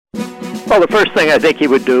Well, the first thing I think he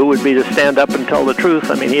would do would be to stand up and tell the truth.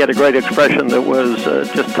 I mean, he had a great expression that was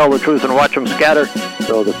just tell the truth and watch them scatter.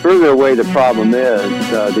 So the further away the problem is,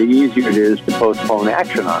 the easier it is to postpone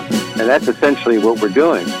action on it. And that's essentially what we're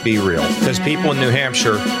doing. Be real. Because people in New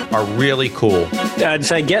Hampshire are really cool. I'd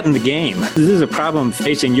say get in the game. This is a problem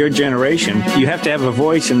facing your generation. You have to have a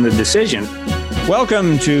voice in the decision.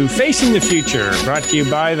 Welcome to Facing the Future, brought to you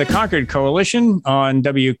by the Concord Coalition on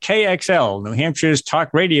WKXL, New Hampshire's talk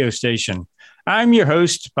radio station. I'm your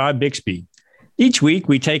host, Bob Bixby. Each week,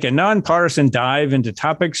 we take a nonpartisan dive into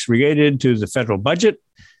topics related to the federal budget,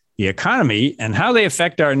 the economy, and how they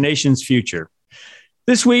affect our nation's future.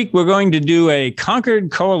 This week, we're going to do a Concord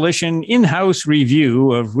Coalition in-house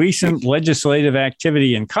review of recent legislative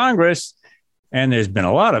activity in Congress, and there's been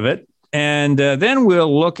a lot of it. And then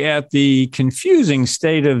we'll look at the confusing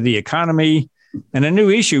state of the economy and a new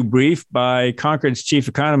issue brief by Concord's chief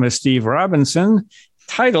economist, Steve Robinson,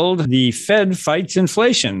 titled The Fed Fights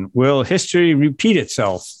Inflation. Will history repeat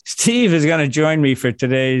itself? Steve is going to join me for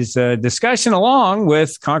today's discussion, along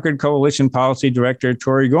with Concord Coalition Policy Director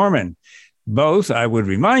Tori Gorman. Both, I would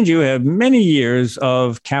remind you, have many years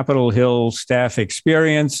of Capitol Hill staff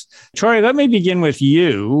experience. Tori, let me begin with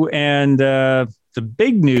you and the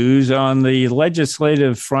big news on the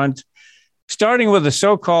legislative front, starting with the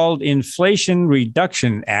so-called Inflation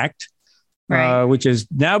Reduction Act, right, which has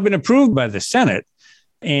now been approved by the Senate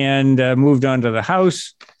and moved on to the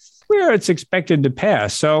House, where it's expected to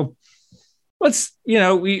pass. So let's,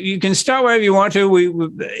 you can start wherever you want to.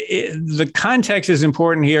 The context is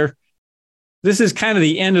important here. This is kind of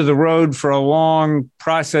the end of the road for a long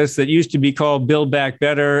process that used to be called Build Back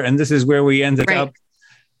Better, and this is where we ended up.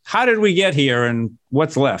 How did we get here and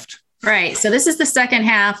what's left? Right. So this is the second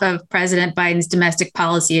half of President Biden's domestic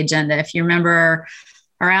policy agenda. If you remember,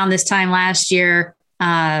 around this time last year,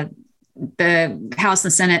 the House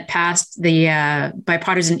and Senate passed the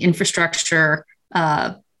bipartisan infrastructure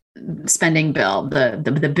spending bill,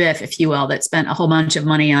 the BIF, if you will, that spent a whole bunch of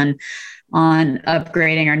money on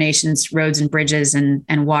upgrading our nation's roads and bridges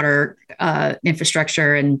and water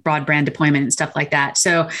infrastructure and broadband deployment and stuff like that.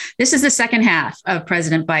 So this is the second half of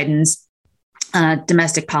President Biden's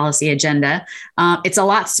domestic policy agenda. It's a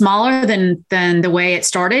lot smaller than the way it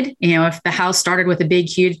started. If the House started with a big,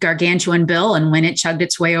 huge, gargantuan bill, and when it chugged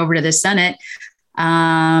its way over to the Senate,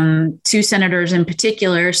 two senators in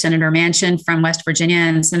particular, Senator Manchin from West Virginia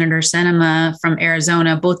and Senator Sinema from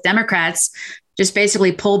Arizona, both Democrats, just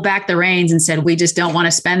basically pulled back the reins and said, we just don't want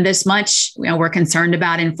to spend this much. We're concerned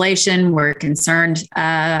about inflation. We're concerned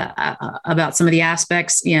about some of the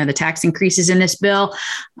aspects, the tax increases in this bill.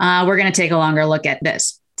 We're going to take a longer look at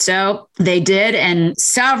this. So they did. And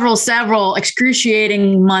several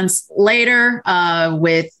excruciating months later,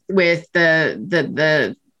 with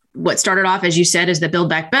the what started off, as you said, as the Build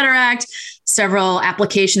Back Better Act, several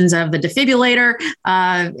applications of the defibrillator,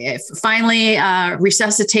 finally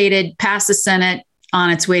resuscitated, passed the Senate, on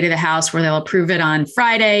its way to the House, where they'll approve it on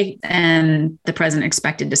Friday, and the president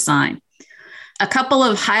expected to sign. A couple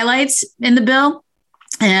of highlights in the bill.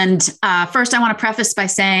 And first, I want to preface by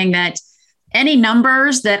saying that any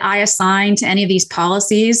numbers that I assign to any of these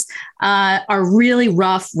policies are really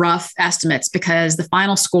rough estimates, because the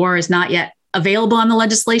final score is not yet available on the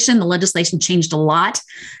legislation. The legislation changed a lot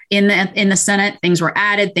in the Senate. Things were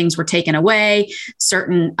added, things were taken away,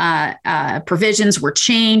 certain provisions were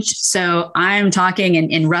changed. So I'm talking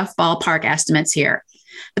in rough ballpark estimates here.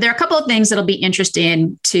 But there are a couple of things that'll be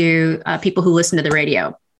interesting to people who listen to the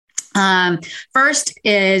radio. First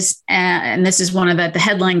is, and this is one of the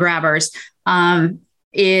headline grabbers,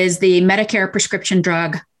 is the Medicare prescription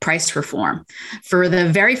drug price reform. For the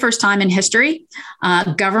very first time in history,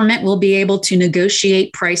 government will be able to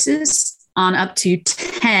negotiate prices on up to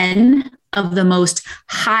 10 of the most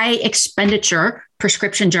high expenditure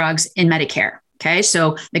prescription drugs in Medicare. Okay,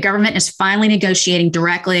 so the government is finally negotiating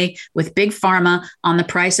directly with Big Pharma on the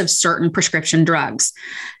price of certain prescription drugs.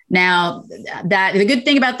 Now, the good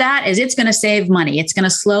thing about that is it's going to save money. It's going to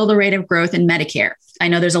slow the rate of growth in Medicare. I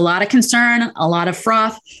know there's a lot of concern, a lot of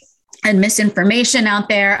froth and misinformation out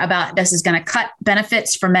there about this is going to cut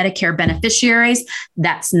benefits for Medicare beneficiaries.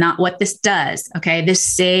 That's not what this does. Okay, this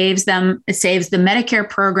saves them. It saves the Medicare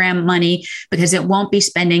program money because it won't be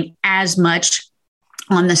spending as much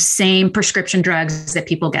on the same prescription drugs that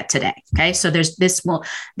people get today. Okay, so this won't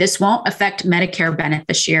affect Medicare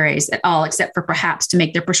beneficiaries at all, except for perhaps to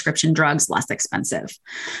make their prescription drugs less expensive.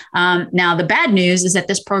 Now, the bad news is that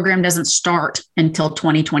this program doesn't start until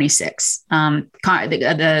 2026.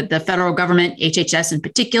 The federal government, HHS in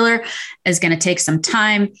particular, is going to take some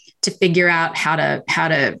time to figure out how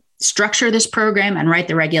to structure this program and write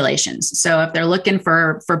the regulations. So if they're looking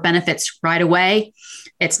for benefits right away,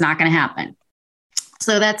 it's not going to happen.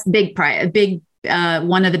 So that's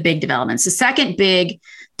one of the big developments. The second big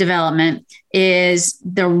development is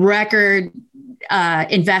the record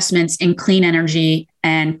investments in clean energy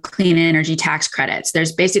and clean energy tax credits.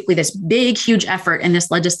 There's basically this big, huge effort in this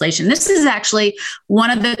legislation. This is actually one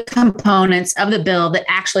of the components of the bill that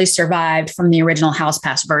actually survived from the original House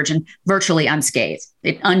passed version, virtually unscathed,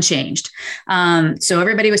 unchanged. So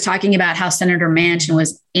everybody was talking about how Senator Manchin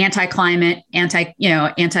was anti-climate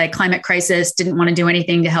crisis, didn't want to do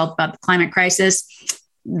anything to help the climate crisis.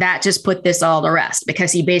 That just put this all to rest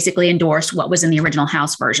because he basically endorsed what was in the original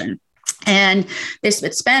House version. And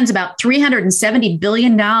it spends about $370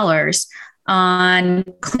 billion on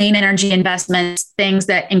clean energy investments, things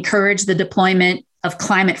that encourage the deployment of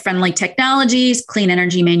climate-friendly technologies, clean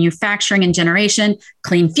energy manufacturing and generation,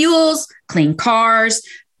 clean fuels, clean cars,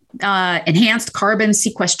 enhanced carbon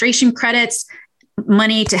sequestration credits,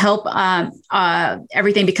 money to help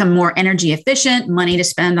everything become more energy efficient, money to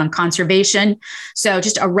spend on conservation. So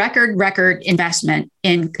just a record investment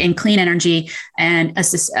in clean energy and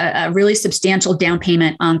a really substantial down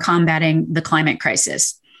payment on combating the climate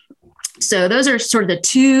crisis. So those are sort of the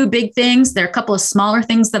two big things. There are a couple of smaller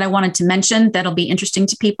things that I wanted to mention that'll be interesting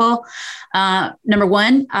to people. Number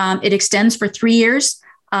one, it extends for 3 years.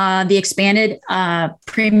 The expanded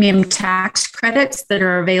premium tax credits that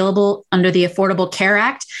are available under the Affordable Care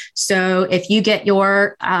Act. So if you get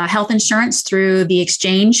your health insurance through the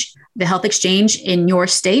health exchange in your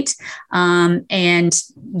state, and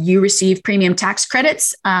you receive premium tax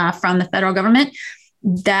credits from the federal government,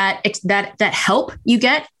 that help you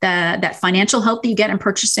get, that financial help that you get in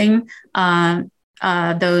purchasing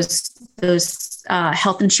those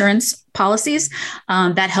health insurance policies,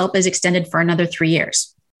 that help is extended for another 3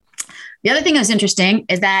 years. The other thing that's interesting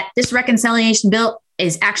is that this reconciliation bill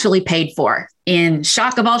is actually paid for. In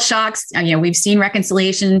shock of all shocks, we've seen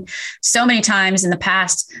reconciliation so many times in the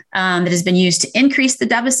past that has been used to increase the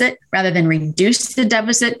deficit rather than reduce the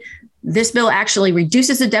deficit. This bill actually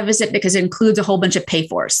reduces the deficit because it includes a whole bunch of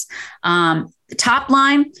pay-fors. The top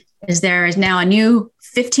line is there is now a new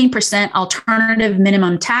 15% alternative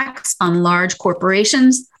minimum tax on large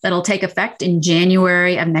corporations that'll take effect in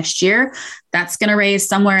January of next year. That's going to raise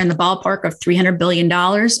somewhere in the ballpark of $300 billion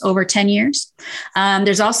over 10 years.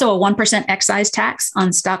 There's also a 1% excise tax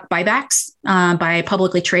on stock buybacks by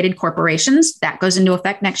publicly traded corporations. That goes into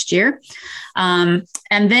effect next year. And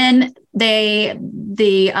then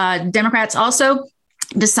the Democrats also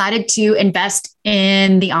decided to invest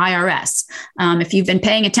in the IRS. If you've been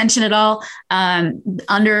paying attention at all,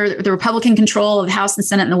 under the Republican control of the House and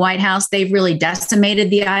Senate and the White House, they've really decimated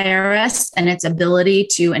the IRS and its ability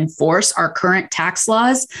to enforce our current tax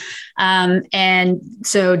laws. And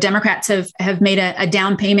so Democrats have made a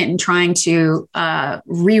down payment in trying to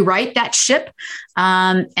rewrite that ship.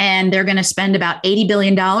 And they're going to spend about $80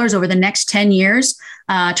 billion over the next 10 years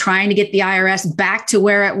trying to get the IRS back to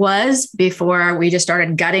where it was before we just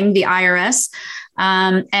started gutting the IRS.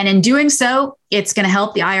 And in doing so, it's going to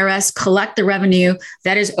help the IRS collect the revenue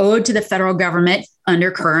that is owed to the federal government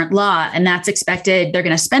under current law. And that's expected. They're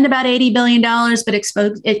going to spend about $80 billion, but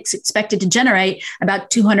it's expected to generate about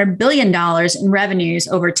 $200 billion in revenues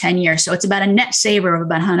over 10 years. So it's about a net saver of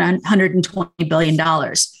about $120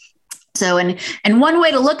 billion. So, and one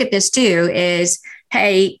way to look at this too is,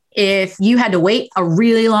 hey, if you had to wait a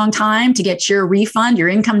really long time to get your refund, your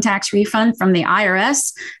income tax refund from the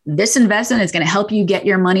IRS, this investment is going to help you get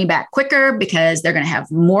your money back quicker because they're going to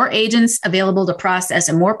have more agents available to process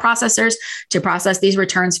and more processors to process these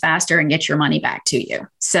returns faster and get your money back to you.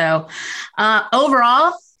 So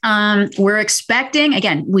overall, we're expecting,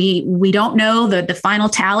 again, we don't know the final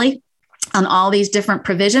tally on all these different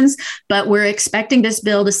provisions, but we're expecting this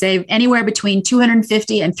bill to save anywhere between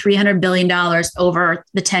 $250 and $300 billion over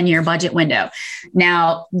the 10-year budget window.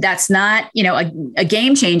 Now, that's not, a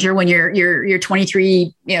game changer when you're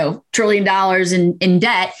 $23 trillion in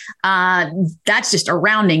debt. That's just a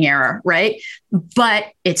rounding error, right? But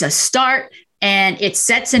it's a start, and it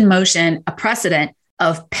sets in motion a precedent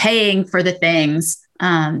of paying for the things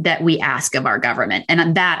that we ask of our government,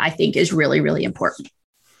 and that I think is really, really important.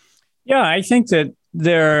 Yeah, I think that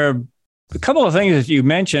there are a couple of things that you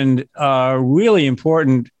mentioned are really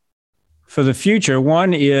important for the future.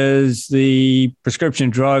 One is the prescription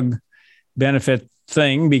drug benefit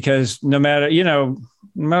thing, because no matter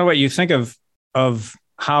what you think of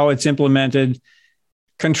how it's implemented,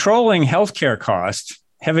 controlling healthcare costs,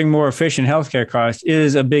 having more efficient healthcare costs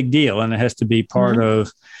is a big deal, and it has to be part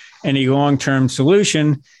of any long-term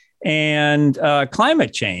solution. And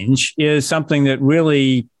climate change is something that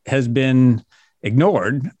really has been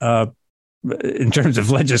ignored in terms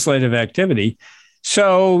of legislative activity.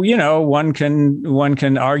 So, one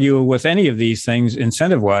can argue with any of these things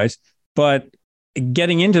incentive-wise, but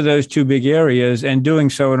getting into those two big areas and doing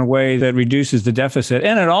so in a way that reduces the deficit.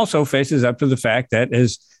 And it also faces up to the fact that,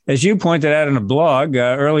 as you pointed out in a blog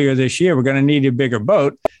earlier this year, we're going to need a bigger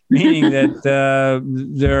boat, meaning that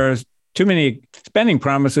there are too many spending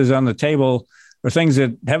promises on the table or things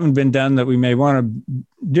that haven't been done that we may want to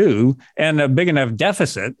do, and a big enough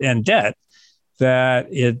deficit and debt that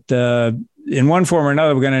it, in one form or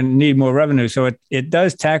another, we're going to need more revenue. So it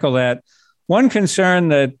does tackle that. One concern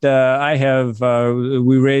that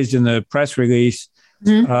we raised in the press release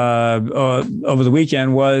over the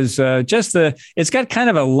weekend was it's got kind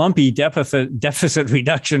of a lumpy deficit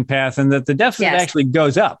reduction path, and that the deficit actually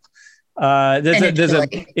goes up.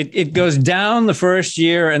 It goes down the first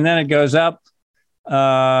year, and then it goes up,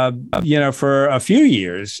 for a few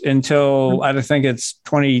years until I think it's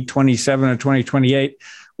 2027 or 2028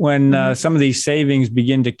 when some of these savings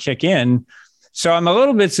begin to kick in. So I'm a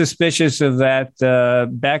little bit suspicious of that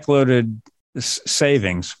backloaded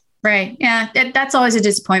savings. Right. Yeah. That's always a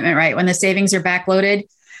disappointment, right? When the savings are backloaded.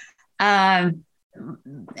 And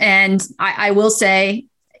I will say,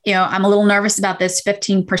 I'm a little nervous about this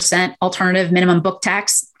 15% alternative minimum book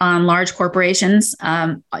tax on large corporations.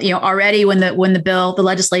 Already when the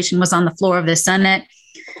legislation was on the floor of the Senate,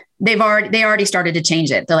 they already started to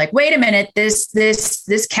change it. They're like, wait a minute, this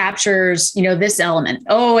captures, this element.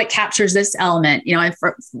 Oh, it captures this element,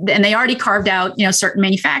 and they already carved out, certain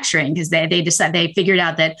manufacturing because they figured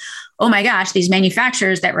out that, oh my gosh, these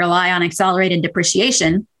manufacturers that rely on accelerated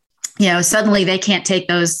depreciation, suddenly they can't take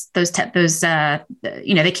they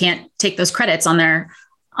can't take those credits on their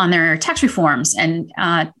tax reforms. And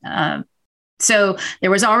so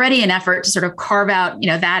there was already an effort to sort of carve out,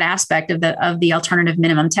 that aspect of the alternative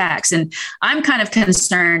minimum tax. And I'm kind of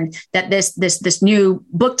concerned that this new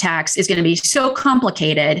book tax is going to be so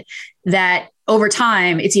complicated that over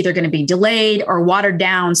time it's either going to be delayed or watered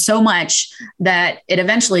down so much that it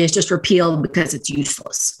eventually is just repealed because it's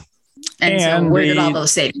useless. And so where did all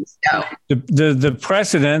those savings go? The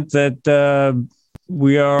precedent that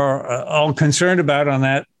we are all concerned about on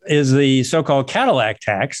that is the so-called Cadillac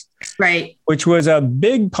tax, right? Which was a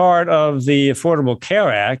big part of the Affordable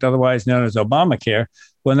Care Act, otherwise known as Obamacare.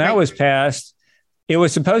 When that was passed, it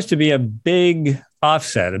was supposed to be a big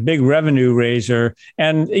offset, a big revenue raiser.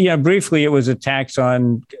 And, briefly, it was a tax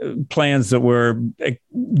on plans that were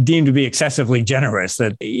deemed to be excessively generous.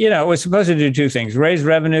 That, it was supposed to do two things: raise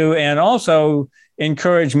revenue and also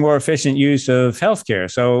encourage more efficient use of healthcare.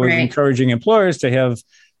 So encouraging employers to have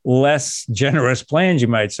less generous plans, you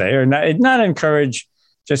might say, or not encourage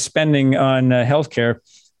just spending on healthcare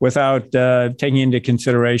without taking into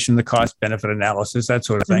consideration the cost-benefit analysis, that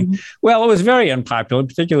sort of thing. Mm-hmm. Well, it was very unpopular,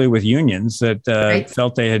 particularly with unions that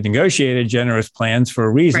felt they had negotiated generous plans for a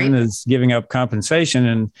reason, as giving up compensation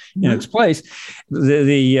in its place.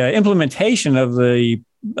 The implementation of the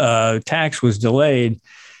tax was delayed,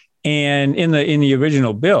 and in the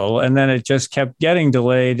original bill, and then it just kept getting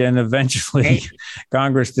delayed, and eventually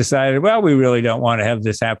Congress decided, well, we really don't want to have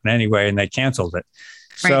this happen anyway, and they canceled it.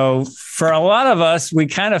 So for a lot of us, we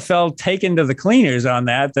kind of felt taken to the cleaners on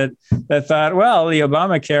that thought, well, the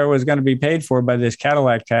Obamacare was going to be paid for by this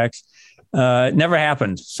Cadillac tax. It never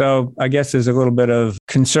happened. So I guess there's a little bit of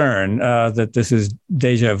concern that this is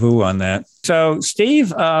deja vu on that. So Steve,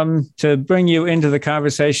 to bring you into the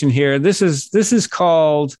conversation here, this is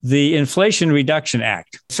called the Inflation Reduction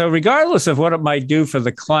Act. So regardless of what it might do for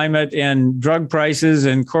the climate and drug prices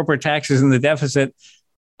and corporate taxes and the deficit,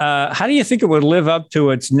 how do you think it would live up to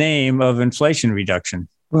its name of inflation reduction?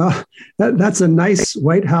 Well, that's a nice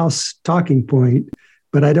White House talking point,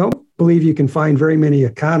 but I don't believe you can find very many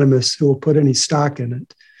economists who will put any stock in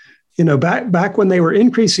it. Back when they were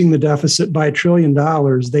increasing the deficit by $1 trillion,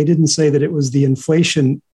 they didn't say that it was the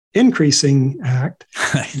Inflation Increasing Act.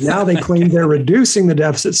 Now they claim they're reducing the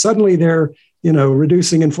deficit. Suddenly they're,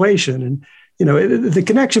 reducing inflation. And, the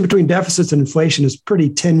connection between deficits and inflation is pretty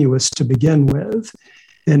tenuous to begin with.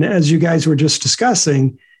 And as you guys were just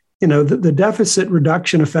discussing, the deficit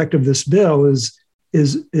reduction effect of this bill is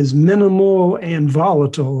minimal and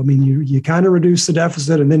volatile. I mean, you kind of reduce the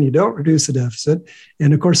deficit and then you don't reduce the deficit.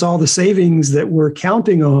 And of course, all the savings that we're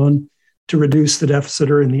counting on to reduce the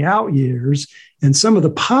deficit are in the out years. And some of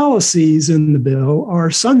the policies in the bill are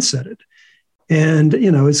sunsetted. And,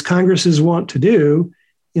 as Congresses want to do,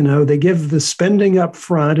 they give the spending up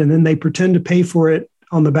front and then they pretend to pay for it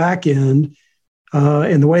on the back end.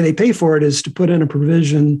 And the way they pay for it is to put in a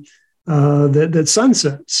provision that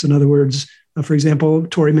sunsets. In other words, for example,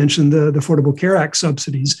 Tori mentioned the Affordable Care Act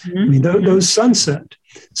subsidies. Mm-hmm. I mean, those sunset.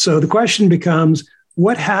 So the question becomes,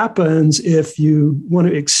 what happens if you want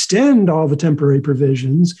to extend all the temporary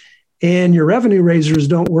provisions and your revenue raisers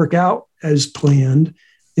don't work out as planned?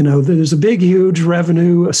 There's a big, huge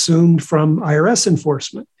revenue assumed from IRS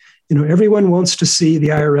enforcement. Everyone wants to see the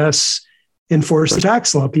IRS enforce the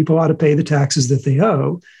tax law. People ought to pay the taxes that they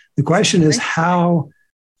owe. The question is how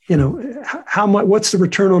much, what's the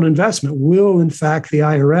return on investment? Will, in fact, the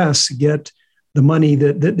IRS get the money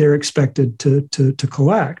that they're expected to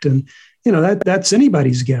collect? And, that's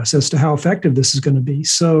anybody's guess as to how effective this is going to be.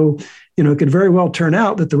 So, it could very well turn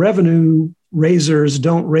out that the revenue raisers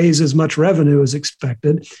don't raise as much revenue as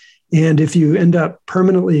expected. And if you end up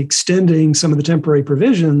permanently extending some of the temporary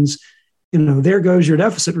provisions, there goes your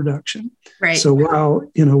deficit reduction. Right. So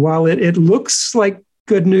while it looks like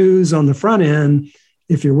good news on the front end,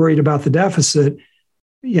 if you're worried about the deficit,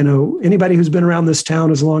 anybody who's been around this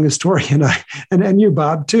town as long as Tori and I, and you,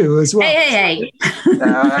 Bob, too, as well. Hey.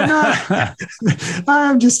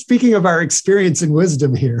 I'm just speaking of our experience and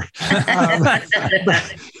wisdom here.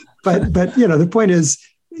 But the point is,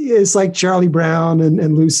 it's like Charlie Brown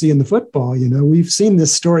and Lucy and the football. We've seen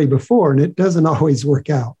this story before, and it doesn't always work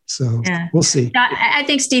out. So We'll see. I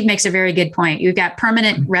think Steve makes a very good point. You've got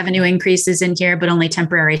permanent revenue increases in here, but only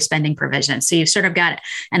temporary spending provisions. So you've sort of got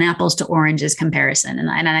an apples to oranges comparison. And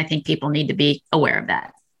I think people need to be aware of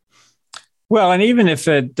that. Well, and even if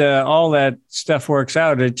all that stuff works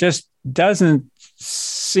out, it just doesn't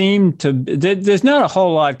seem to, there's not a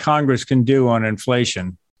whole lot Congress can do on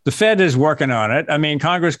inflation. The Fed is working on it. I mean,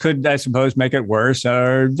 Congress could, I suppose, make it worse,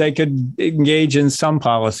 or they could engage in some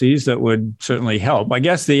policies that would certainly help. I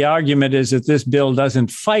guess the argument is that this bill doesn't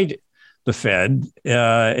fight the Fed,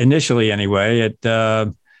 initially anyway.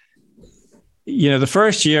 The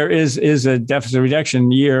first year is a deficit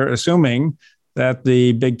reduction year, assuming that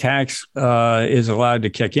the big tax is allowed to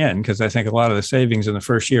kick in, because I think a lot of the savings in the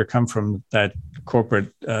first year come from that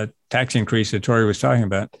corporate tax increase that Tori was talking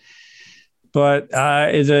about. But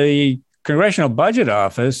the Congressional Budget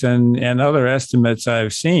Office and other estimates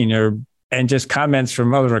I've seen and just comments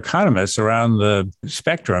from other economists around the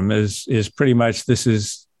spectrum is pretty much this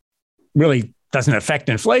is really doesn't affect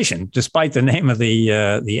inflation, despite the name of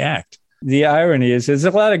the act. The irony is there's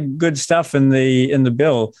a lot of good stuff in the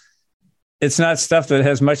bill. It's not stuff that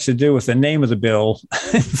has much to do with the name of the bill,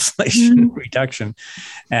 Inflation Reduction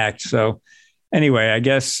Act. So anyway, I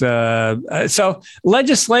guess, so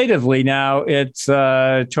legislatively now it's,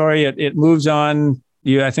 Tori, it moves on.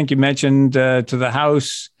 I think you mentioned to the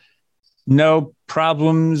House, no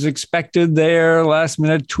problems expected there, last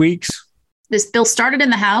minute tweaks. This bill started in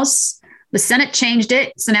the House. The Senate changed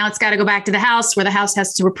it. So now it's got to go back to the House, where the House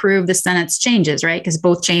has to approve the Senate's changes, right? Because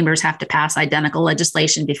both chambers have to pass identical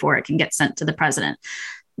legislation before it can get sent to the president.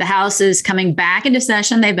 The House is coming back into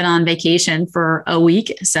session. They've been on vacation for a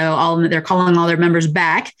week. So they're calling all their members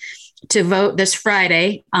back to vote this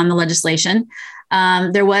Friday on the legislation.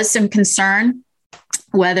 There was some concern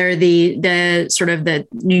whether the sort of the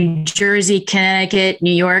New Jersey, Connecticut,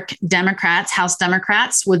 New York Democrats, House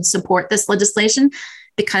Democrats would support this legislation,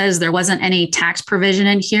 because there wasn't any tax provision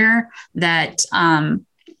in here that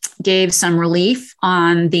gave some relief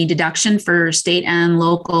on the deduction for state and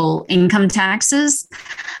local income taxes.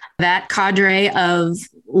 That cadre of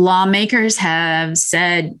lawmakers have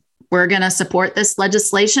said, we're going to support this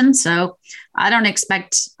legislation. So I don't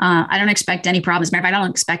expect any problems. As a matter of fact, I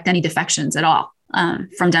don't expect any defections at all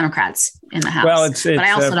from Democrats in the House. Well, but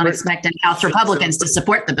I also don't expect any House Republicans to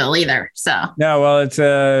support the bill either. So no, well, it's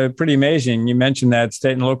pretty amazing. You mentioned that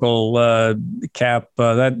state and local cap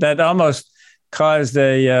that almost caused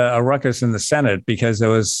a ruckus in the Senate, because there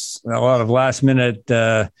was a lot of last minute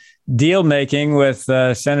deal making with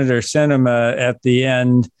Senator Sinema at the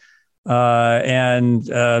end, and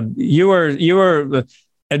you were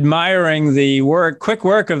admiring the quick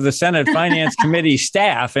work of the Senate Finance Committee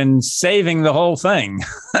staff and saving the whole thing.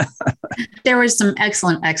 There was some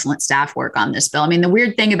excellent staff work on this bill. I mean, the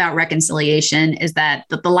weird thing about reconciliation is that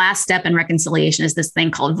the last step in reconciliation is this thing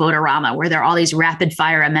called vote-a-rama, where there are all these rapid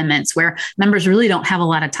fire amendments where members really don't have a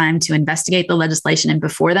lot of time to investigate the legislation and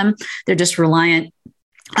before them. They're just reliant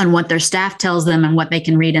on what their staff tells them and what they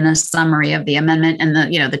can read in a summary of the amendment and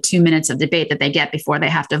the 2 minutes of debate that they get before they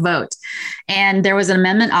have to vote. And there was an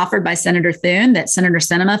amendment offered by Senator Thune that Senator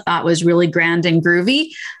Sinema thought was really grand and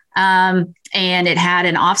groovy. And it had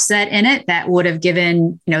an offset in it that would have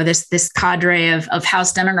given, this cadre of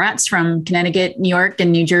House Democrats from Connecticut, New York,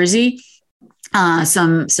 and New Jersey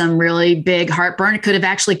some really big heartburn. It could have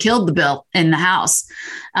actually killed the bill in the House.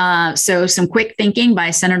 So some quick thinking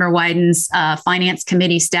by Senator Wyden's Finance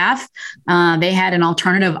Committee staff. They had an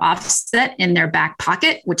alternative offset in their back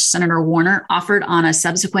pocket, which Senator Warner offered on a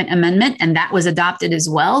subsequent amendment, and that was adopted as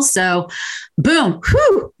well. So boom,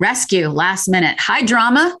 rescue last minute. High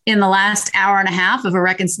drama in the last hour and a half of a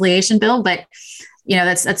reconciliation bill, but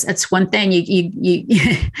that's one thing.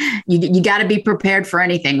 You got to be prepared for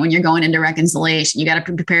anything when you're going into reconciliation. You got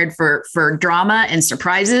to be prepared for drama and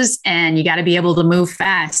surprises, and you got to be able to move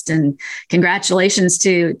fast. And congratulations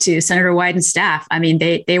to Senator Wyden's staff. I mean,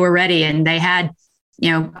 they were ready, and they had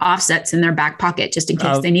offsets in their back pocket just in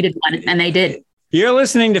case they needed one, and they did. You're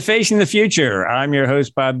listening to Facing the Future. I'm your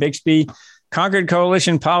host, Bob Bixby. Concord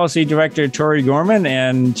Coalition Policy Director Tori Gorman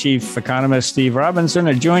and Chief Economist Steve Robinson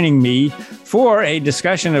are joining me for a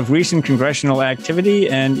discussion of recent congressional activity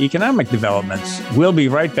and economic developments. We'll be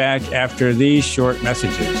right back after these short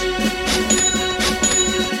messages.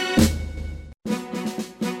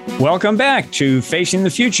 Welcome back to Facing the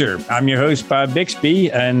Future. I'm your host, Bob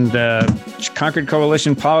Bixby, and Concord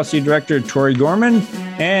Coalition Policy Director Tori Gorman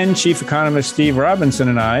and Chief Economist Steve Robinson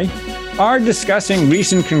and I are discussing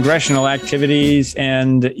recent congressional activities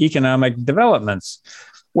and economic developments.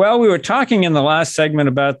 Well, we were talking in the last segment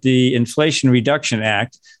about the Inflation Reduction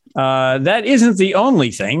Act. That isn't the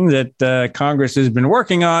only thing that Congress has been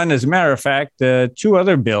working on. As a matter of fact, two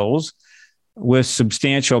other bills with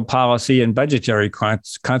substantial policy and budgetary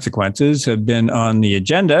consequences have been on the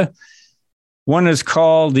agenda. One is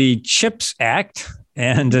called the CHIPS Act,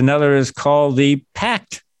 and another is called the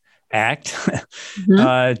PACT Act.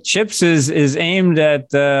 Mm-hmm. CHIPS is aimed at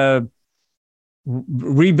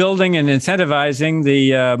rebuilding and incentivizing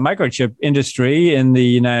the microchip industry in the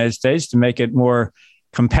United States to make it more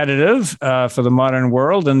competitive for the modern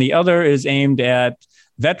world. And the other is aimed at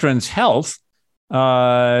veterans' health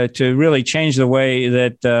to really change the way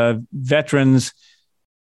that veterans,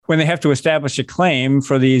 when they have to establish a claim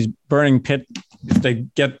for these burning pit, if they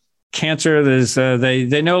get cancer,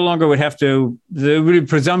 they no longer would have to, there would be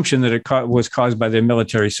presumption that it was caused by their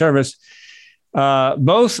military service.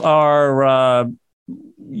 Both are,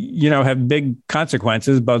 have big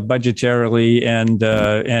consequences, both budgetarily and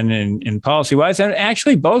in policy-wise, and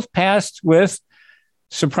actually both passed with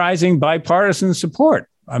surprising bipartisan support.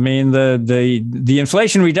 I mean, the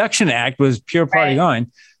Inflation Reduction Act was pure party line,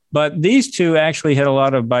 but these two actually had a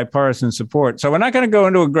lot of bipartisan support. So we're not going to go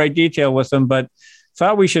into a great detail with them, but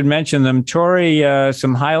thought we should mention them. Tori,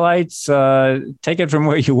 some highlights. Take it from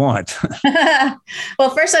where you want. Well,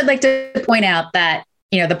 first, I'd like to point out that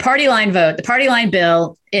the party line vote, the party line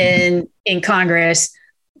bill in Congress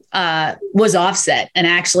was offset and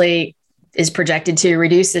actually is projected to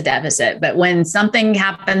reduce the deficit. But when something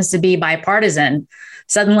happens to be bipartisan,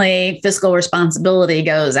 suddenly fiscal responsibility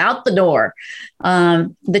goes out the door.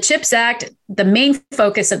 The CHIPS Act, the main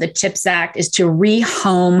focus of the CHIPS Act is to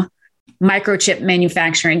rehome microchip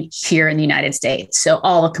manufacturing here in the United States. So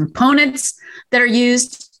all the components that are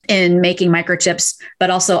used in making microchips,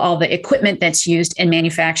 but also all the equipment that's used in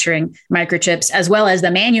manufacturing microchips, as well as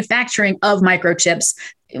the manufacturing of microchips.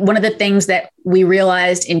 One of the things that we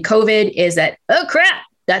realized in COVID is that, oh crap,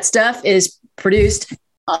 that stuff is produced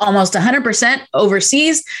almost 100%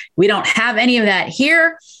 overseas. We don't have any of that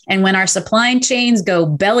here. And when our supply chains go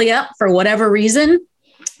belly up for whatever reason,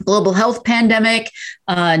 global health pandemic,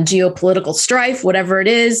 geopolitical strife, whatever it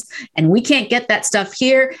is, and we can't get that stuff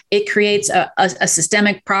here, it creates a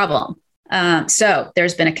systemic problem. So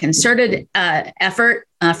there's been a concerted effort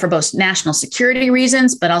for both national security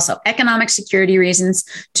reasons, but also economic security reasons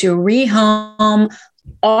to rehome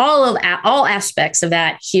all aspects of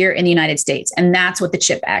that here in the United States. And that's what the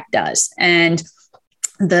CHIP Act does. And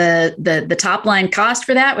the top line cost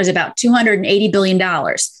for that was about $280 billion,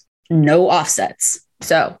 no offsets.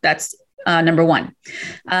 So that's number one.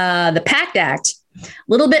 The PACT Act, a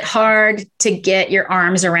little bit hard to get your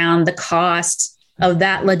arms around the cost of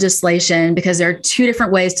that legislation because there are two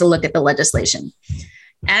different ways to look at the legislation.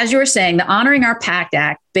 As you were saying, the Honoring Our PACT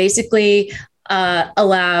Act basically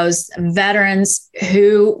allows veterans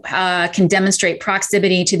who can demonstrate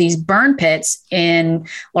proximity to these burn pits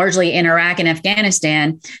largely in Iraq and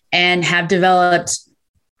Afghanistan and have developed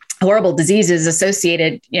horrible diseases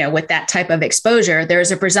associated, with that type of exposure.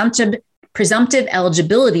 There's a presumptive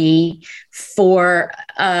eligibility for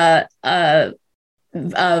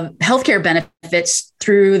healthcare benefits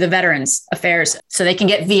through the Veterans Affairs, so they can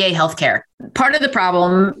get VA healthcare. Part of the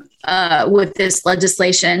problem with this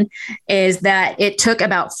legislation is that it took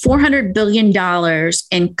about $400 billion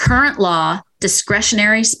in current law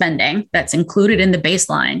discretionary spending that's included in the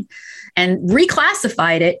baseline and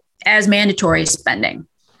reclassified it as mandatory spending.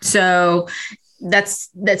 So that's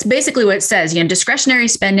basically what it says. Discretionary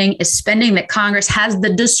spending is spending that Congress has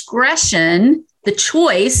the discretion, the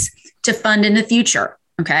choice to fund in the future.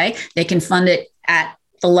 Okay. They can fund it at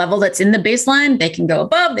the level that's in the baseline. They can go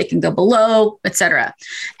above, they can go below, et cetera.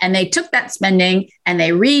 And they took that spending and they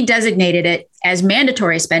redesignated it as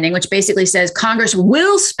mandatory spending, which basically says Congress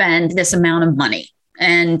will spend this amount of money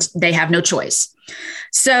and they have no choice.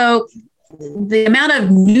 So the amount of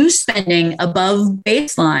new spending above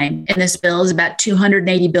baseline in this bill is about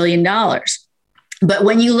 $280 billion. But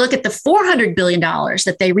when you look at the $400 billion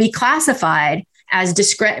that they reclassified as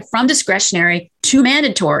from discretionary to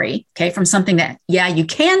mandatory, okay, from something that, you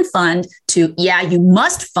can fund to, you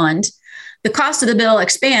must fund, the cost of the bill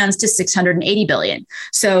expands to $680 billion.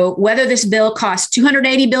 So whether this bill costs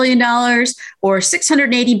 $280 billion or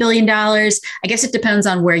 $680 billion, I guess it depends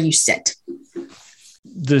on where you sit.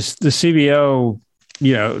 The CBO,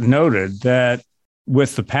 noted that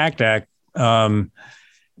with the PACT Act,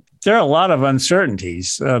 there are a lot of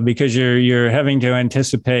uncertainties because you're having to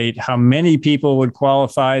anticipate how many people would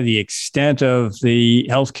qualify, the extent of the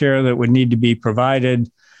healthcare that would need to be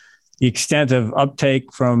provided, the extent of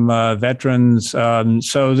uptake from veterans.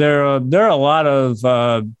 So there are a lot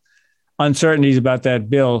of uncertainties about that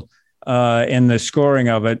bill. In the scoring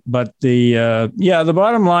of it. But the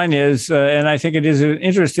bottom line is, and I think it is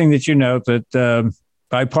interesting that you note that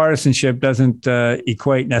bipartisanship doesn't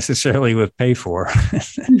equate necessarily with pay for.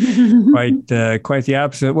 Quite the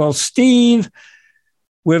opposite. Well, Steve,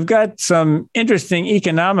 we've got some interesting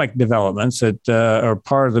economic developments that are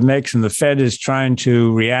part of the mix, and the Fed is trying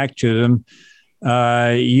to react to them.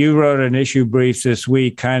 You wrote an issue brief this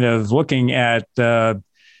week kind of looking at the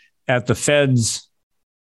Fed's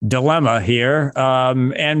dilemma here.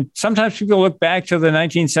 And sometimes people look back to the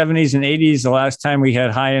 1970s and 80s, the last time we had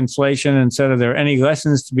high inflation, and said, are there any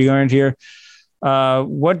lessons to be learned here?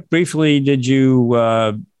 What briefly did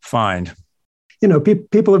you find?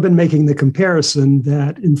 People have been making the comparison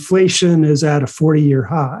that inflation is at a 40-year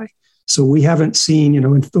high. So we haven't seen,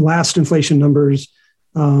 the last inflation numbers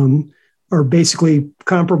are basically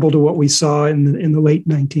comparable to what we saw in the late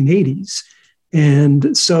 1980s.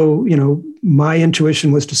 And so, my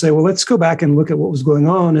intuition was to say, well, let's go back and look at what was going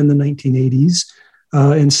on in the 1980s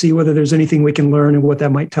and see whether there's anything we can learn and what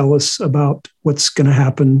that might tell us about what's going to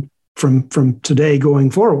happen from today going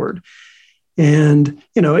forward. And,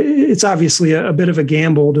 it's obviously a bit of a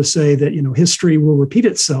gamble to say that, history will repeat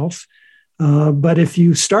itself. But if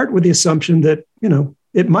you start with the assumption that,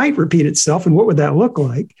 it might repeat itself, and what would that look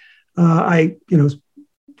like? I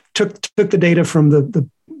took the data from the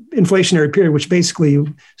inflationary period, which basically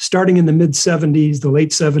starting in the mid 70s, the late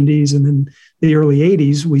 70s, and then the early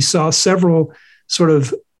 80s, we saw several sort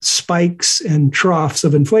of spikes and troughs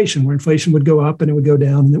of inflation where inflation would go up and it would go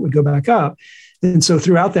down and it would go back up. And so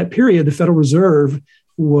throughout that period, the Federal Reserve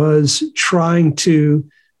was trying to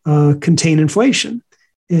contain inflation.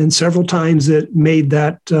 And several times it made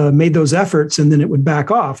those efforts, and then it would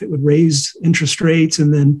back off. It would raise interest rates,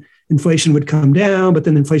 and then inflation would come down, but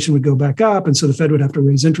then inflation would go back up. And so the Fed would have to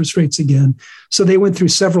raise interest rates again. So they went through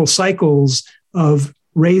several cycles of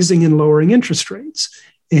raising and lowering interest rates.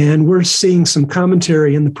 And we're seeing some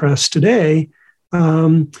commentary in the press today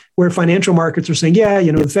where financial markets are saying,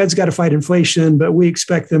 the Fed's got to fight inflation, but we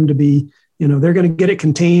expect them to be, they're going to get it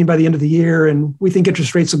contained by the end of the year. And we think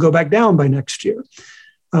interest rates will go back down by next year.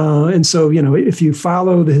 And so, if you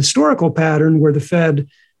follow the historical pattern where the Fed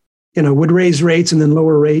would raise rates and then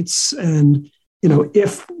lower rates. And,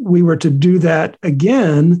 if we were to do that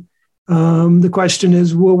again, the question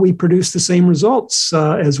is, will we produce the same results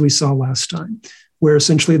as we saw last time, where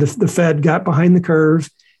essentially the Fed got behind the curve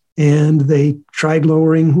and they tried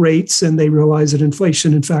lowering rates and they realized that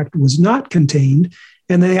inflation, in fact, was not contained,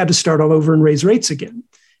 and they had to start all over and raise rates again.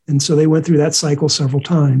 And so they went through that cycle several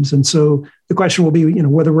times. And so the question will be,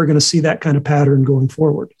 whether we're going to see that kind of pattern going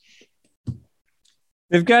forward.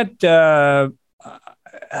 They've got,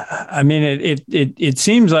 it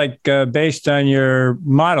seems like based on your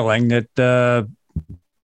modeling that the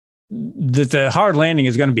hard landing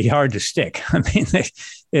is going to be hard to stick.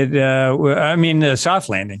 The soft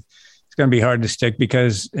landing is going to be hard to stick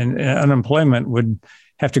because unemployment would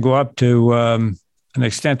have to go up to an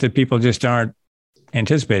extent that people just aren't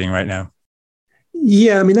anticipating right now.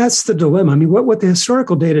 Yeah, that's the dilemma. What the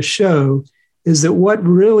historical data show is that what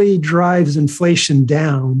really drives inflation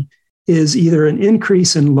down is either an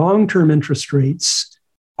increase in long-term interest rates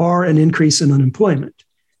or an increase in unemployment.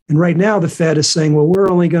 And right now, the Fed is saying, well, we're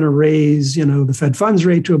only going to raise, the Fed funds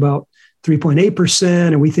rate to about 3.8%,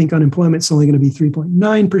 and we think unemployment is only going to be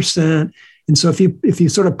 3.9%. And so if you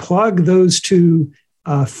sort of plug those two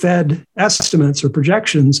Fed estimates or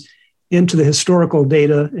projections into the historical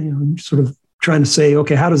data, sort of trying to say,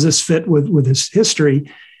 okay, how does this fit with this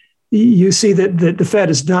history? You see that the Fed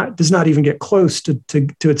does not even get close to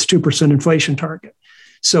its 2% inflation target.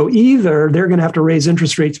 So either they're going to have to raise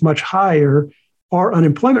interest rates much higher, or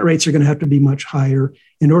unemployment rates are going to have to be much higher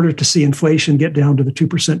in order to see inflation get down to the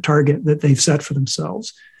 2% target that they've set for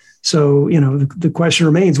themselves. So, the question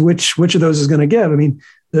remains, which of those is going to give? I mean,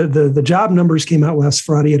 the job numbers came out last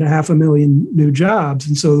Friday at 500,000 new jobs.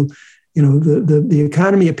 And so, the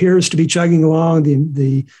economy appears to be chugging along.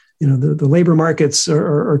 The labor markets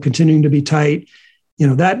are continuing to be tight.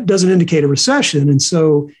 That doesn't indicate a recession. And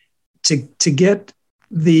so to get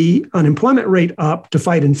the unemployment rate up to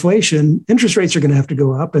fight inflation, interest rates are going to have to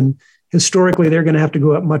go up. And historically, they're going to have to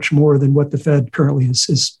go up much more than what the Fed currently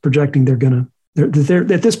is projecting they're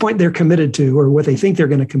at this point, they're committed to, or what they think they're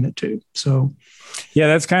going to commit to. So, yeah,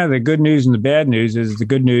 that's kind of the good news and the bad news. Is the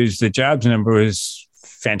good news, the jobs number is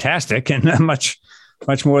fantastic and much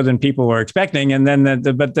more than people were expecting. And then,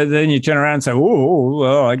 then you turn around and say, "Oh,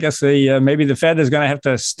 well, I guess maybe the Fed is going to have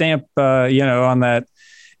to stamp, on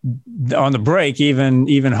the brake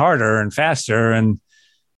even harder and faster." And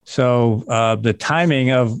so the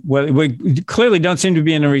timing of we clearly don't seem to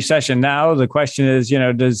be in a recession now. The question is,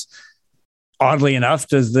 oddly enough,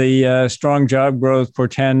 does the strong job growth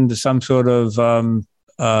portend some sort of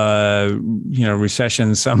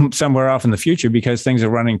recession somewhere off in the future because things are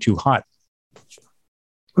running too hot?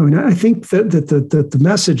 I mean, I think that the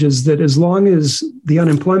message is that as long as the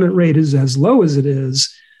unemployment rate is as low as it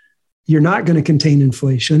is, you're not going to contain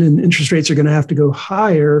inflation, and interest rates are going to have to go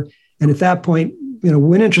higher. And at that point,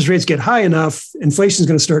 when interest rates get high enough, inflation is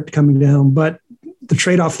going to start coming down. But the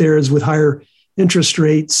trade-off there is with higher interest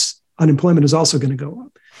rates, unemployment is also going to go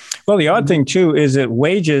up. Well, the odd thing, too, is that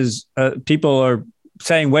wages, people are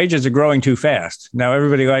saying wages are growing too fast. Now,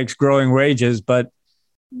 everybody likes growing wages, but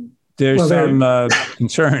there's some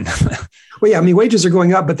concern. Well, yeah, I mean, wages are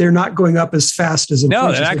going up, but they're not going up as fast as inflation.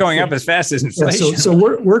 No, they're not going up as fast as inflation. Yeah, so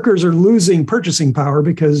workers are losing purchasing power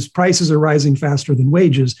because prices are rising faster than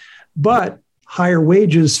wages. But higher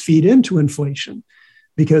wages feed into inflation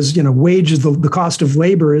because, wages, the cost of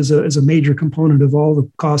labor is a major component of all the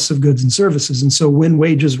costs of goods and services. And so when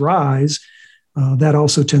wages rise, that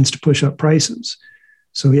also tends to push up prices.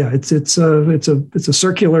 So, yeah, it's a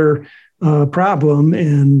circular problem,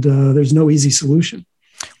 and there's no easy solution.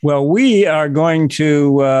 Well, we are going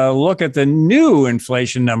to look at the new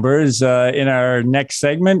inflation numbers in our next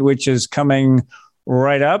segment, which is coming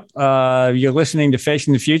right up. You're listening to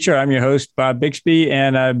Facing the Future. I'm your host, Bob Bixby,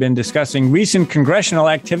 and I've been discussing recent congressional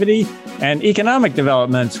activity and economic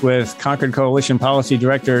developments with Concord Coalition Policy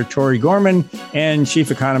Director Tori Gorman and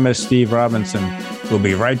Chief Economist Steve Robinson. We'll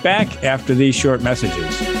be right back after these short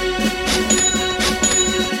messages.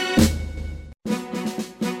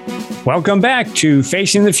 Welcome back to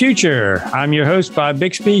Facing the Future. I'm your host, Bob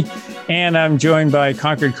Bixby, and I'm joined by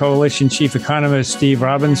Concord Coalition Chief Economist Steve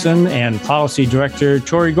Robinson and Policy Director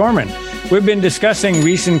Tori Gorman. We've been discussing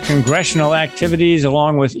recent congressional activities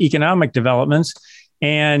along with economic developments.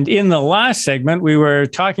 And in the last segment, we were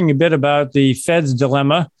talking a bit about the Fed's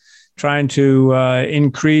dilemma, trying to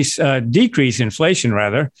decrease inflation,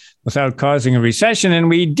 without causing a recession. And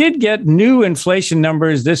we did get new inflation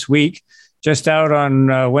numbers this week, just out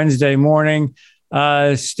on Wednesday morning.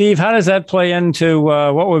 Steve, how does that play into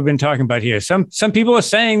what we've been talking about here? Some people are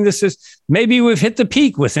saying maybe we've hit the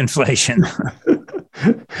peak with inflation.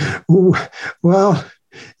 Well,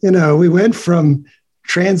 we went from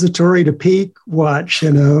transitory to peak watch,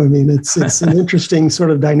 it's an interesting sort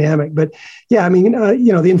of dynamic. But yeah,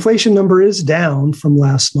 the inflation number is down from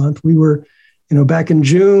last month. We were, back in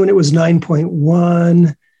June, it was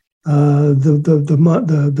 9.1.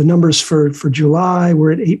 The numbers for July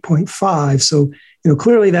were at 8.5. So,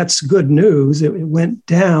 clearly that's good news. It went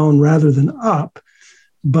down rather than up,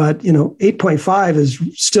 but, 8.5 is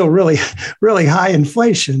still really, really high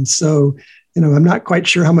inflation. So, I'm not quite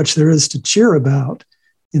sure how much there is to cheer about.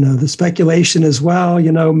 The speculation as well,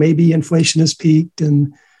 maybe inflation has peaked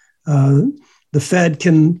and the Fed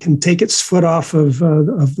can take its foot off of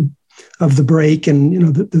the brake.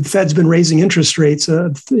 And, the Fed's been raising interest rates.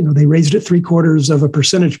 They raised it 0.75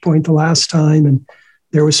 percentage point the last time. And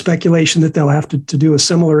there was speculation that they'll have to do a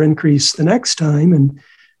similar increase the next time. And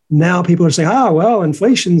now people are saying,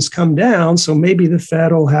 inflation's come down. So maybe the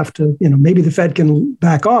Fed will have to, maybe the Fed can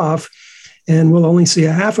back off and we'll only see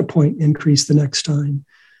a 0.5 point increase the next time.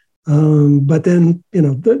 But then,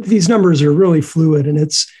 these numbers are really fluid, and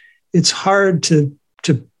it's hard to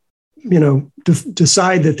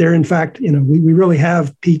decide that they're in fact, we really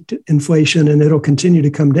have peaked inflation and it'll continue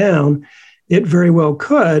to come down. it very well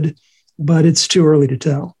could, but it's too early to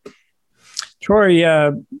tell. Troy,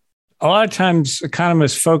 a lot of times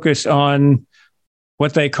economists focus on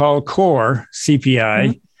what they call core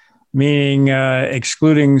CPI, meaning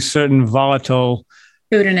excluding certain volatile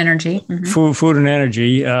food and energy, food and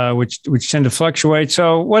energy, which tend to fluctuate.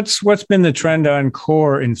 So what's been the trend on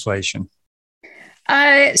core inflation?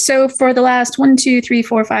 So for the last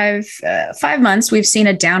 5 months, we've seen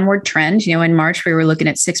a downward trend. In March, we were looking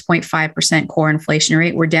at 6.5% core inflation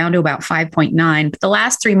rate. We're down to about 5.9. But the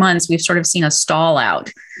last 3 months, we've sort of seen a stall out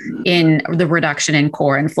in the reduction in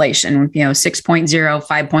core inflation, 6.0,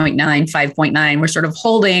 5.9, 5.9. We're sort of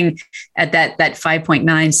holding at that 5.9,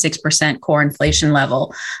 6% core inflation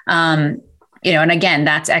level. And again,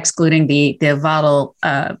 that's excluding the volatile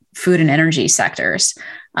food and energy sectors.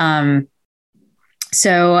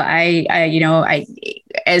 So I,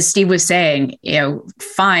 as Steve was saying,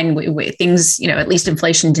 fine, things, at least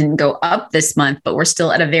inflation didn't go up this month, but we're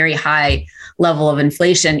still at a very high level of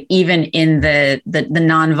inflation, even in the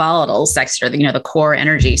non-volatile sector, the core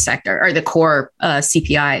energy sector or the core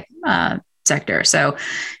CPI sector. So,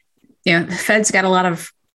 the Fed's got a lot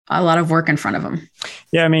of work in front of them.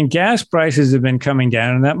 Yeah, I mean, gas prices have been coming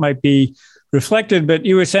down, and that might be reflected, but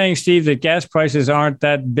you were saying, Steve, that gas prices aren't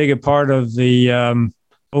that big a part of the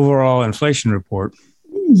overall inflation report.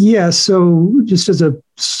 Yeah. So just as a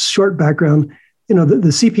short background, the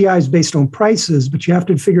CPI is based on prices, but you have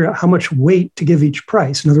to figure out how much weight to give each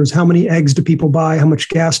price. In other words, how many eggs do people buy? How much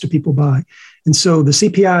gas do people buy? And so the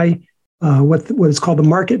CPI, what is called the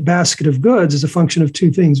market basket of goods, is a function of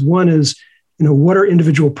two things. One is, what are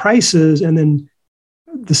individual prices? And then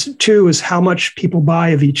two is how much people buy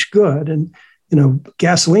of each good. And,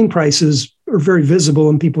 gasoline prices are very visible,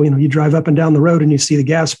 and people, you drive up and down the road and you see the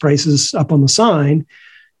gas prices up on the sign,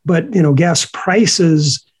 but, gas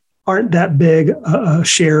prices aren't that big a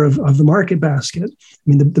share of the market basket. I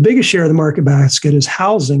mean, the biggest share of the market basket is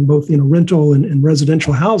housing, both, rental and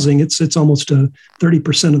residential housing. It's almost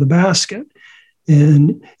 30% of the basket.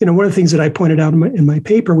 And, one of the things that I pointed out in my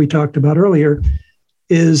paper we talked about earlier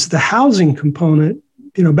is the housing component.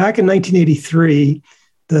 Back in 1983,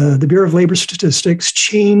 the Bureau of Labor Statistics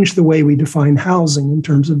changed the way we define housing in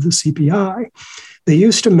terms of the CPI. They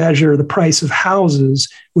used to measure the price of houses,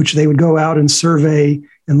 which they would go out and survey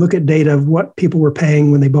and look at data of what people were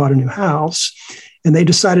paying when they bought a new house. And they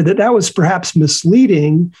decided that was perhaps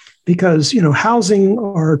misleading because, housing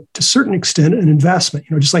are to a certain extent an investment.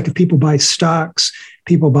 Just like if people buy stocks,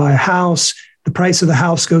 people buy a house, the price of the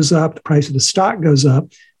house goes up, the price of the stock goes up.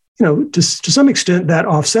 To some extent that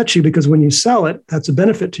offsets you because when you sell it, that's a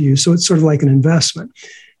benefit to you. So it's sort of like an investment.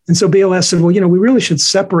 And so BLS said, well, we really should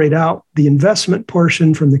separate out the investment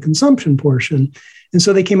portion from the consumption portion. And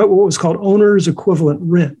so they came up with what was called owner's equivalent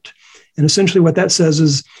rent. And essentially what that says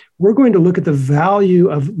is we're going to look at the value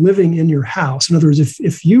of living in your house. In other words,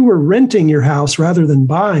 if you were renting your house rather than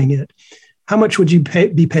buying it, how much would you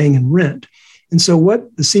be paying in rent? And so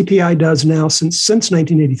what the CPI does now since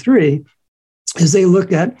 1983 is they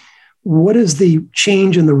look at what is the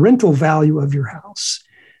change in the rental value of your house.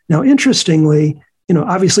 Now, interestingly,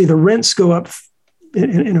 obviously the rents go up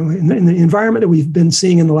in the environment that we've been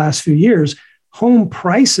seeing in the last few years. Home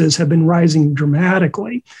prices have been rising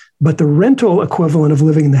dramatically, but the rental equivalent of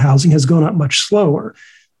living in the housing has gone up much slower.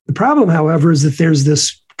 The problem, however, is that there's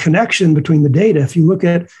this connection between the data. If you look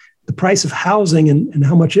at the price of housing and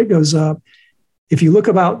how much it goes up, if you look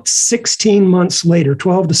about 16 months later,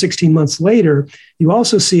 12 to 16 months later, you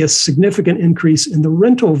also see a significant increase in the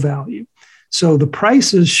rental value. So the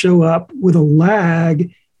prices show up with a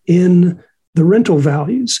lag in the rental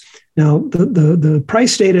values. Now, the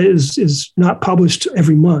price data is not published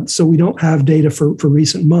every month, so we don't have data for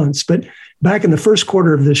recent months. But back in the first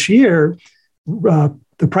quarter of this year,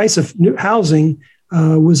 the price of new housing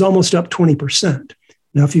was almost up 20%.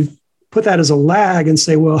 Now, if you put that as a lag and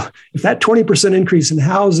say, well, if that 20% increase in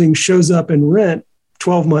housing shows up in rent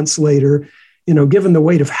 12 months later, given the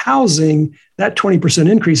weight of housing, that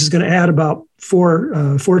 20% increase is going to add about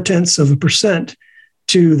 0.4%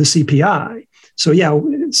 to the CPI. So yeah,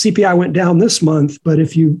 CPI went down this month, but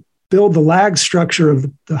if you build the lag structure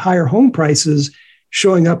of the higher home prices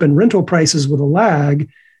showing up in rental prices with a lag,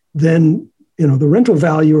 then the rental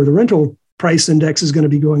value or the rental price index is going to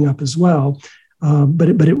be going up as well. But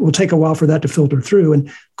it will take a while for that to filter through. And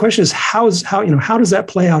the question is, how does that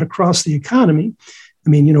play out across the economy? I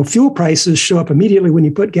mean, fuel prices show up immediately when you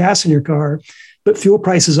put gas in your car, but fuel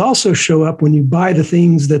prices also show up when you buy the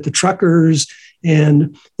things that the truckers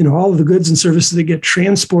and all of the goods and services that get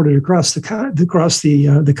transported across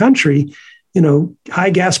the country. High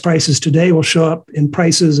gas prices today will show up in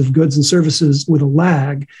prices of goods and services with a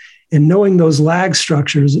lag. And knowing those lag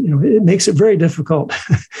structures, it makes it very difficult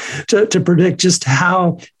to predict just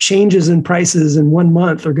how changes in prices in 1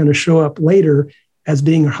 month are going to show up later as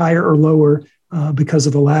being higher or lower because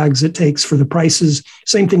of the lags it takes for the prices.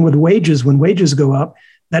 Same thing with wages. When wages go up,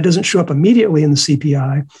 that doesn't show up immediately in the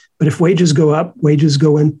CPI. But if wages go up, wages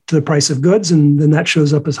go into the price of goods, and then that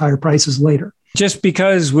shows up as higher prices later. Just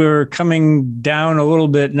because we're coming down a little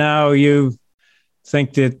bit now, you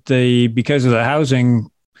think that because of the housing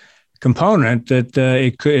component, that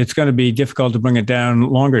it's going to be difficult to bring it down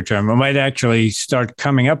longer term. It might actually start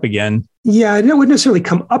coming up again. Yeah, it wouldn't necessarily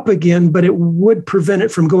come up again, but it would prevent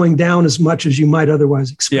it from going down as much as you might otherwise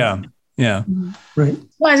expect. Yeah. Right.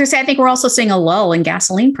 Well, as I say, I think we're also seeing a lull in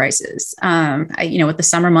gasoline prices. With the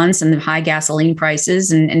summer months and the high gasoline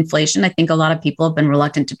prices and inflation, I think a lot of people have been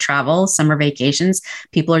reluctant to travel. Summer vacations,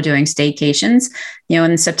 people are doing staycations.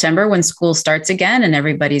 In September when school starts again and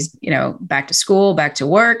everybody's, back to school, back to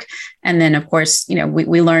work. And then, of course,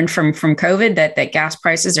 we learned from COVID that gas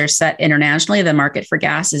prices are set internationally. The market for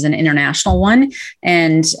gas is an international one.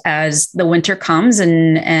 And as the winter comes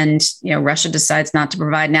and Russia decides not to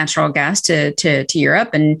provide natural gas to Europe,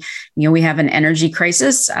 and we have an energy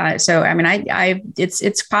crisis. So I mean,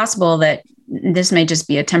 it's possible that this may just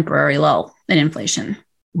be a temporary lull in inflation.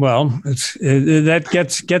 Well, that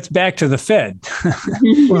gets back to the Fed.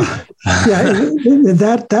 Well, yeah,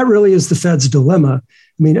 that really is the Fed's dilemma.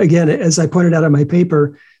 I mean, again, as I pointed out in my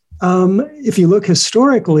paper, if you look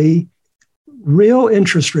historically, real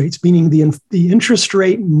interest rates, meaning the interest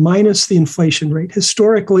rate minus the inflation rate,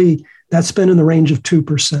 historically, that's been in the range of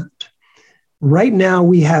 2%. Right now,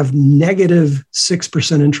 we have negative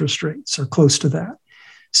 6% interest rates or close to that.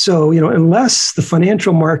 So, unless the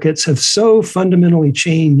financial markets have so fundamentally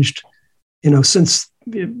changed, since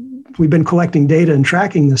we've been collecting data and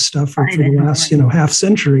tracking this stuff for the last, half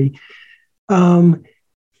century,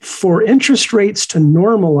 for interest rates to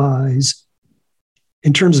normalize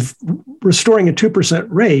in terms of restoring a 2%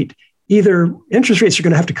 rate, either interest rates are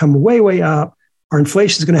going to have to come way, way up, or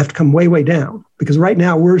inflation is going to have to come way, way down, because right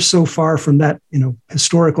now we're so far from that,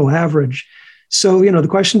 historical average. So, the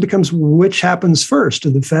question becomes, which happens first? Do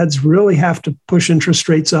the Feds really have to push interest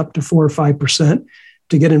rates up to 4 or 5%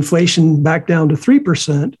 to get inflation back down to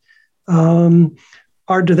 3%?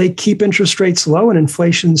 Or do they keep interest rates low and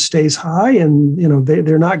inflation stays high? And,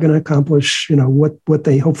 they're not going to accomplish, what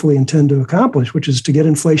they hopefully intend to accomplish, which is to get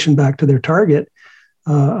inflation back to their target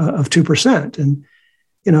of 2%. And,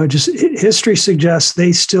 history suggests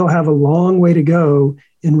they still have a long way to go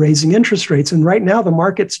in raising interest rates. And right now, the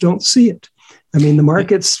markets don't see it. I mean, the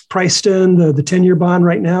market's priced in, the 10-year bond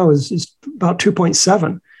right now is about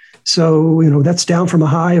 2.7. So, that's down from a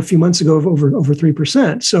high a few months ago of over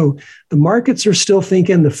 3%. So the markets are still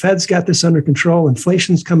thinking the Fed's got this under control,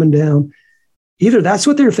 inflation's coming down. Either that's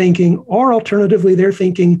what they're thinking, or alternatively, they're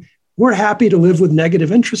thinking we're happy to live with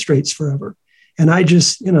negative interest rates forever. And I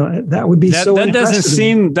just, that would be that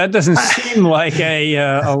doesn't seem like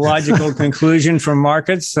a logical conclusion from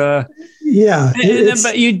markets. Yeah,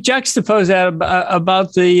 but you juxtapose that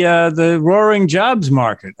about the roaring jobs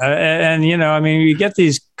market, and you get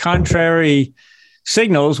these contrary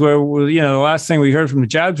signals where the last thing we heard from the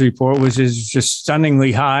jobs report was just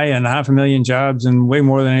stunningly high and 500,000 jobs and way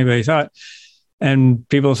more than anybody thought. And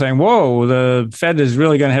people saying, whoa, the Fed is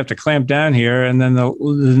really going to have to clamp down here. And then the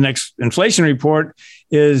next inflation report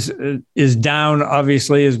is down,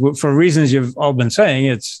 obviously, for reasons you've all been saying.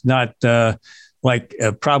 It's not like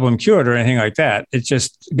a problem cured or anything like that. It's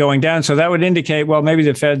just going down. So that would indicate, well, maybe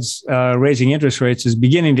the Fed's raising interest rates is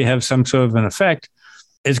beginning to have some sort of an effect.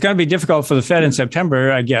 It's going to be difficult for the Fed in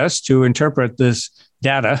September, I guess, to interpret this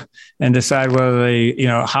data and decide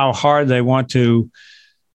whether how hard they want to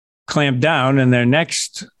clamp down in their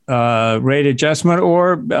next rate adjustment,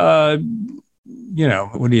 or, what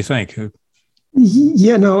do you think?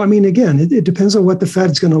 Yeah, no, I mean, again, it depends on what the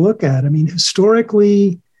Fed's going to look at. I mean,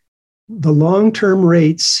 historically, the long-term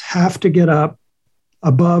rates have to get up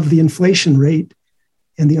above the inflation rate,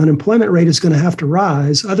 and the unemployment rate is going to have to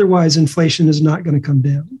rise. Otherwise, inflation is not going to come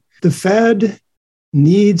down. The Fed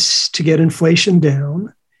needs to get inflation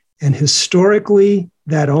down, and historically,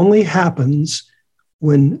 that only happens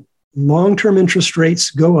when long-term interest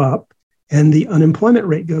rates go up and the unemployment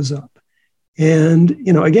rate goes up. And,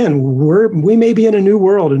 again, we may be in a new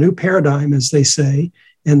world, a new paradigm, as they say,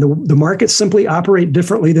 and the markets simply operate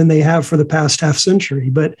differently than they have for the past half century.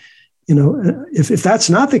 But, if that's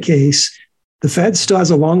not the case, the Fed still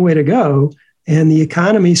has a long way to go, and the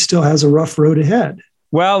economy still has a rough road ahead.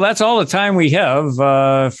 Well, that's all the time we have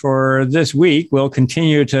for this week. We'll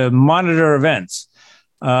continue to monitor events.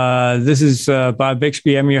 This is Bob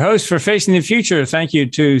Bixby. I'm your host for Facing the Future. Thank you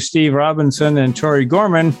to Steve Robinson and Tori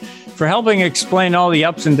Gorman for helping explain all the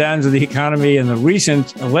ups and downs of the economy and the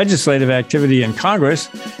recent legislative activity in Congress.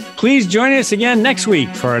 Please join us again next week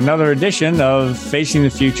for another edition of Facing the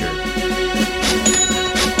Future.